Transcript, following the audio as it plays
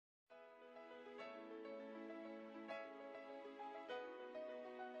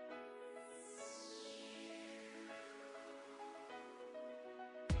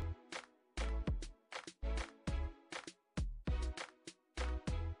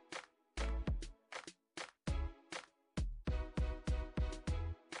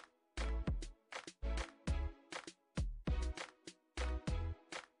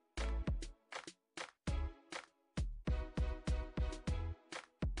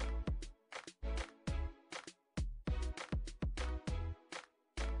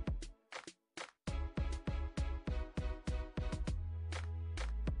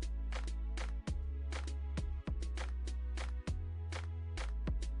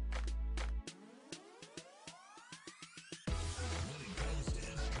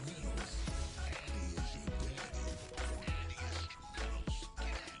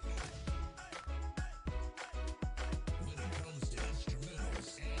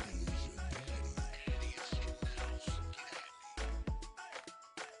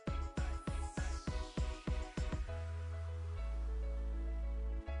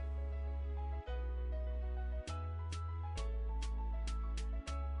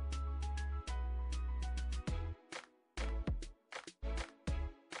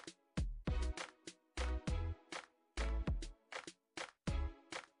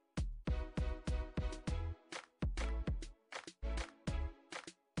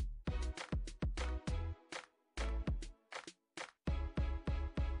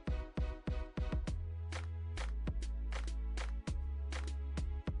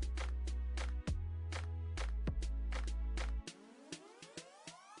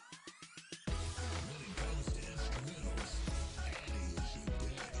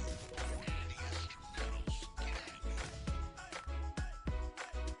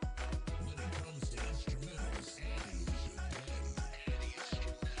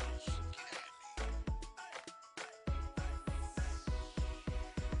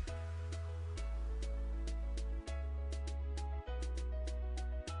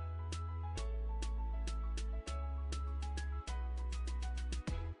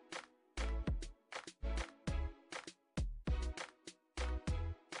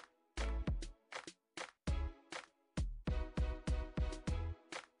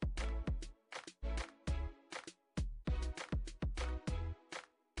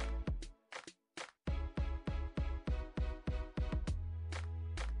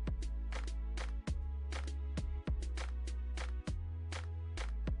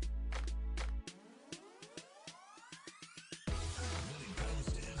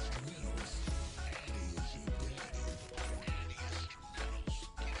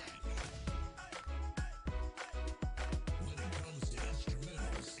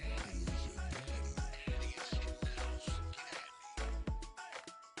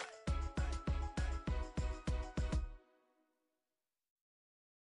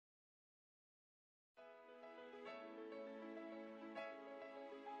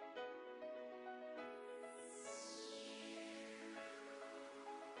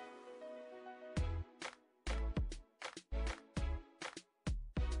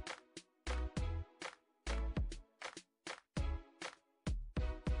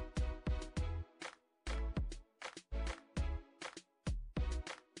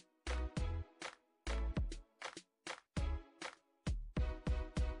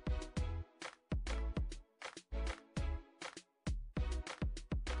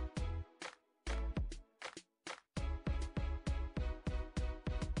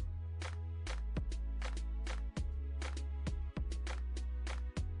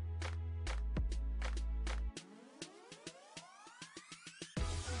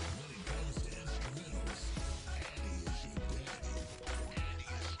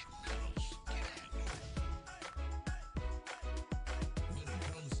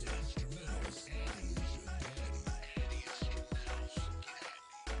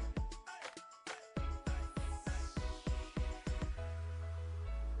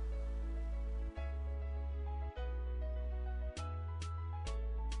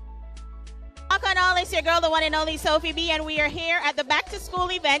on all, it's your girl, the one and only Sophie B, and we are here at the Back to School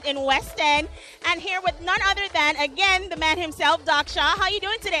event in West End, and here with none other than, again, the man himself, Doc Shaw. How you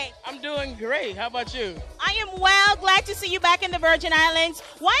doing today? I'm doing great. How about you? I am well. Glad to see you back in the Virgin Islands.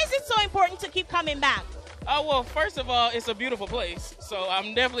 Why is it so important to keep coming back? Well, first of all, it's a beautiful place, so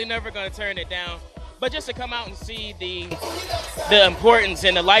I'm definitely never going to turn it down. But just to come out and see the importance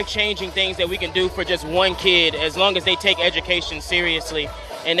and the life-changing things that we can do for just one kid, as long as they take education seriously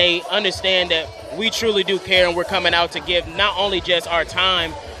and they understand that we truly do care and we're coming out to give not only just our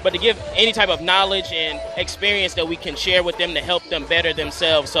time, but to give any type of knowledge and experience that we can share with them to help them better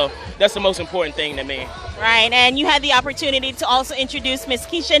themselves. So that's the most important thing to me. Right, and you had the opportunity to also introduce Miss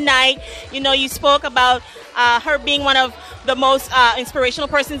Keisha Knight. You know, you spoke about her being one of the most inspirational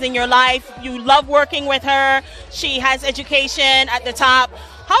persons in your life. You love working with her. She has education at the top.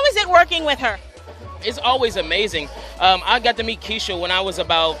 How is it working with her? It's always amazing. I got to meet Keisha when I was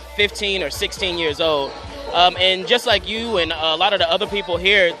about 15 or 16 years old. And just like you and a lot of the other people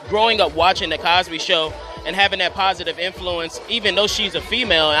here, growing up watching The Cosby Show and having that positive influence, even though she's a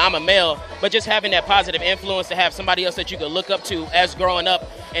female and I'm a male, but just having that positive influence to have somebody else that you could look up to as growing up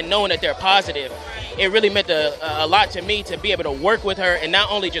and knowing that they're positive, it really meant a lot to me to be able to work with her, and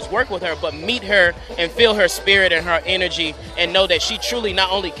not only just work with her, but meet her and feel her spirit and her energy and know that she truly not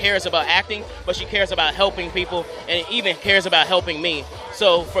only cares about acting, but she cares about helping people and even cares about helping me.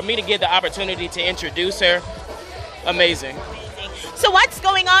 So for me to get the opportunity to introduce her, amazing. So what's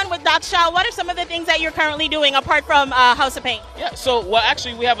going on with Doc Shaw? What are some of the things that you're currently doing apart from House of Pain? Yeah, so, well,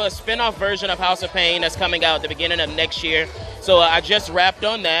 actually, we have a spin-off version of House of Pain that's coming out at the beginning of next year. So I just wrapped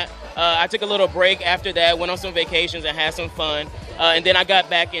on that. I took a little break after that, went on some vacations and had some fun. And then I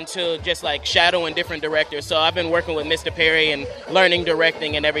got back into just like shadowing different directors. So I've been working with Mr. Perry and learning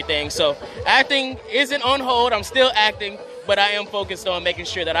directing and everything. So acting isn't on hold. I'm still acting, but I am focused on making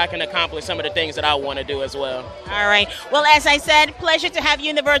sure that I can accomplish some of the things that I want to do as well. All right. Well, as I said, pleasure to have you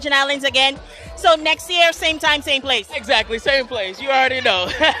in the Virgin Islands again. So next year, same time, same place. Exactly, same place. You already know. All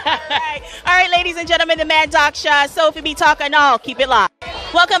right, ladies and gentlemen, the man Doc Shaw, Sophie B, Talk on All. Keep it locked.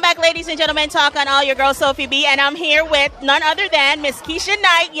 Welcome back, ladies and gentlemen, Talk on All, your girl Sophie B, and I'm here with none other than Miss Keisha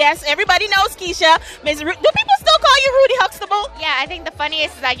Knight. Yes, everybody knows Keisha. Do people still call you Rudy Huxtable? Yeah, I think the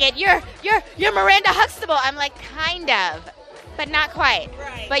funniest is I get, you're Miranda Huxtable. I'm like, kind of, but not quite.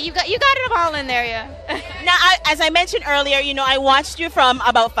 Right. But you got it all in there, yeah. Now, as I mentioned earlier, you know, I watched you from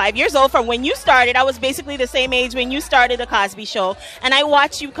about 5 years old, from when you started. I was basically the same age when you started The Cosby Show, and I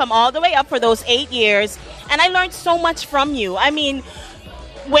watched you come all the way up for those 8 years, and I learned so much from you. I mean,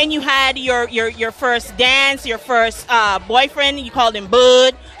 when you had your first dance, your first boyfriend, you called him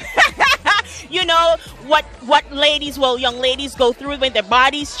Bud. You know, what young ladies go through when their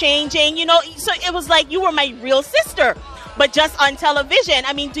body's changing, you know. So it was like you were my real sister, but just on television.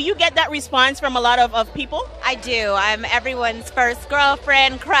 I mean, do you get that response from a lot of people? I do. I'm everyone's first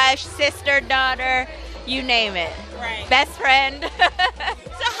girlfriend, crush, sister, daughter, you name it. Right. Best friend.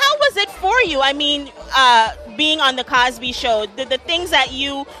 So how was it for you? I mean, being on The Cosby Show, the things that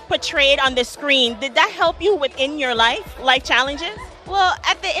you portrayed on the screen, did that help you within your life challenges? Well,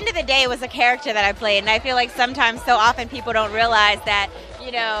 at the end of the day, it was a character that I played, and I feel like sometimes, so often, people don't realize that,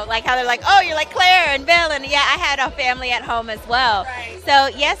 you know, like how they're like, oh, you're like Claire and Bill, and yeah, I had a family at home as well. Right. So,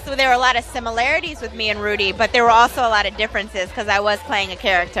 yes, there were a lot of similarities with me and Rudy, but there were also a lot of differences because I was playing a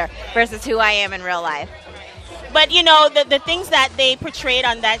character versus who I am in real life. But, you know, the things that they portrayed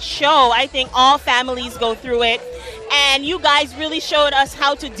on that show, I think all families go through it, and you guys really showed us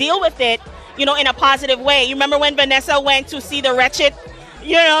how to deal with it, you know, in a positive way. You remember when Vanessa went to see The Wretched?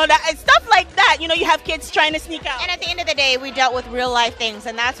 You know, stuff like that. You know, you have kids trying to sneak out. And at the end of the day, we dealt with real life things,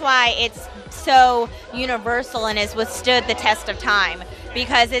 and that's why it's so universal and has withstood the test of time,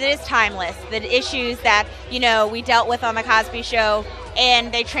 because it is timeless. The issues that, you know, we dealt with on The Cosby Show,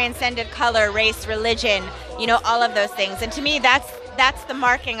 and they transcended color, race, religion, you know, all of those things. And to me, that's the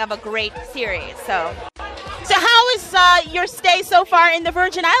marking of a great series. So how is your stay so far in the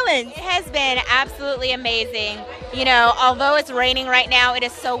Virgin Islands? It has been absolutely amazing. You know, although it's raining right now, it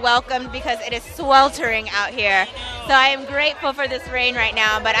is so welcomed because it is sweltering out here. So I am grateful for this rain right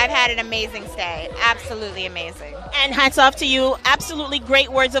now, but I've had an amazing stay. Absolutely amazing. And hats off to you. Absolutely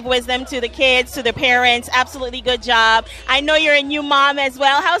great words of wisdom to the kids, to the parents. Absolutely good job. I know you're a new mom as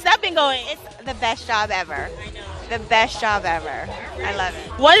well. How's that been going? It's the best job ever. The best job ever. I love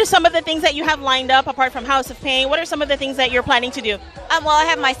it. What are some of the things that you have lined up apart from House of Pain? What are some of the things that you're planning to do? Well, I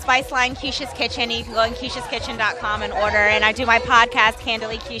have my spice line, Keisha's Kitchen. You can go on keishaskitchen.com and order. And I do my podcast,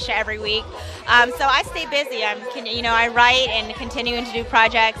 Candidly Keisha, every week. So I stay busy. I write and continuing to do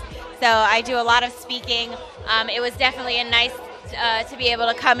projects. So I do a lot of speaking. It was definitely a nice to be able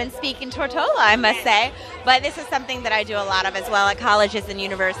to come and speak in Tortola, I must say. But this is something that I do a lot of as well at colleges and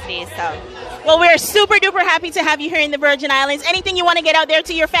universities. So, Well, we're super duper happy to have you here in the Virgin Islands. Anything you want to get out there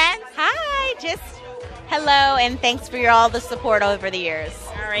to your fans? hi, just hello, and thanks for all the support over the years.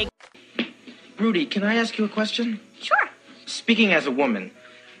 All right. Rudy, can I ask you a question? Sure. Speaking as a woman,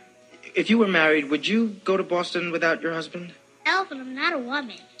 if you were married, would you go to Boston without your husband? Elvin, I'm not a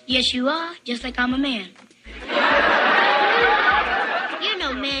woman. Yes, you are, just like I'm a man. You're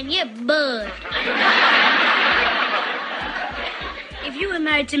no man, you're Bud. If you were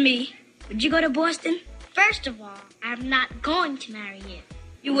married to me, would you go to Boston? First of all, I'm not going to marry you.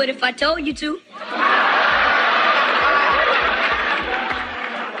 You would if I told you to.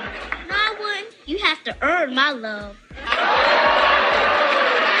 No, I wouldn't. You have to earn my love.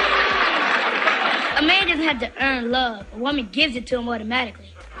 A man doesn't have to earn love. A woman gives it to him automatically.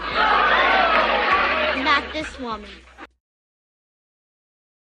 Not this woman.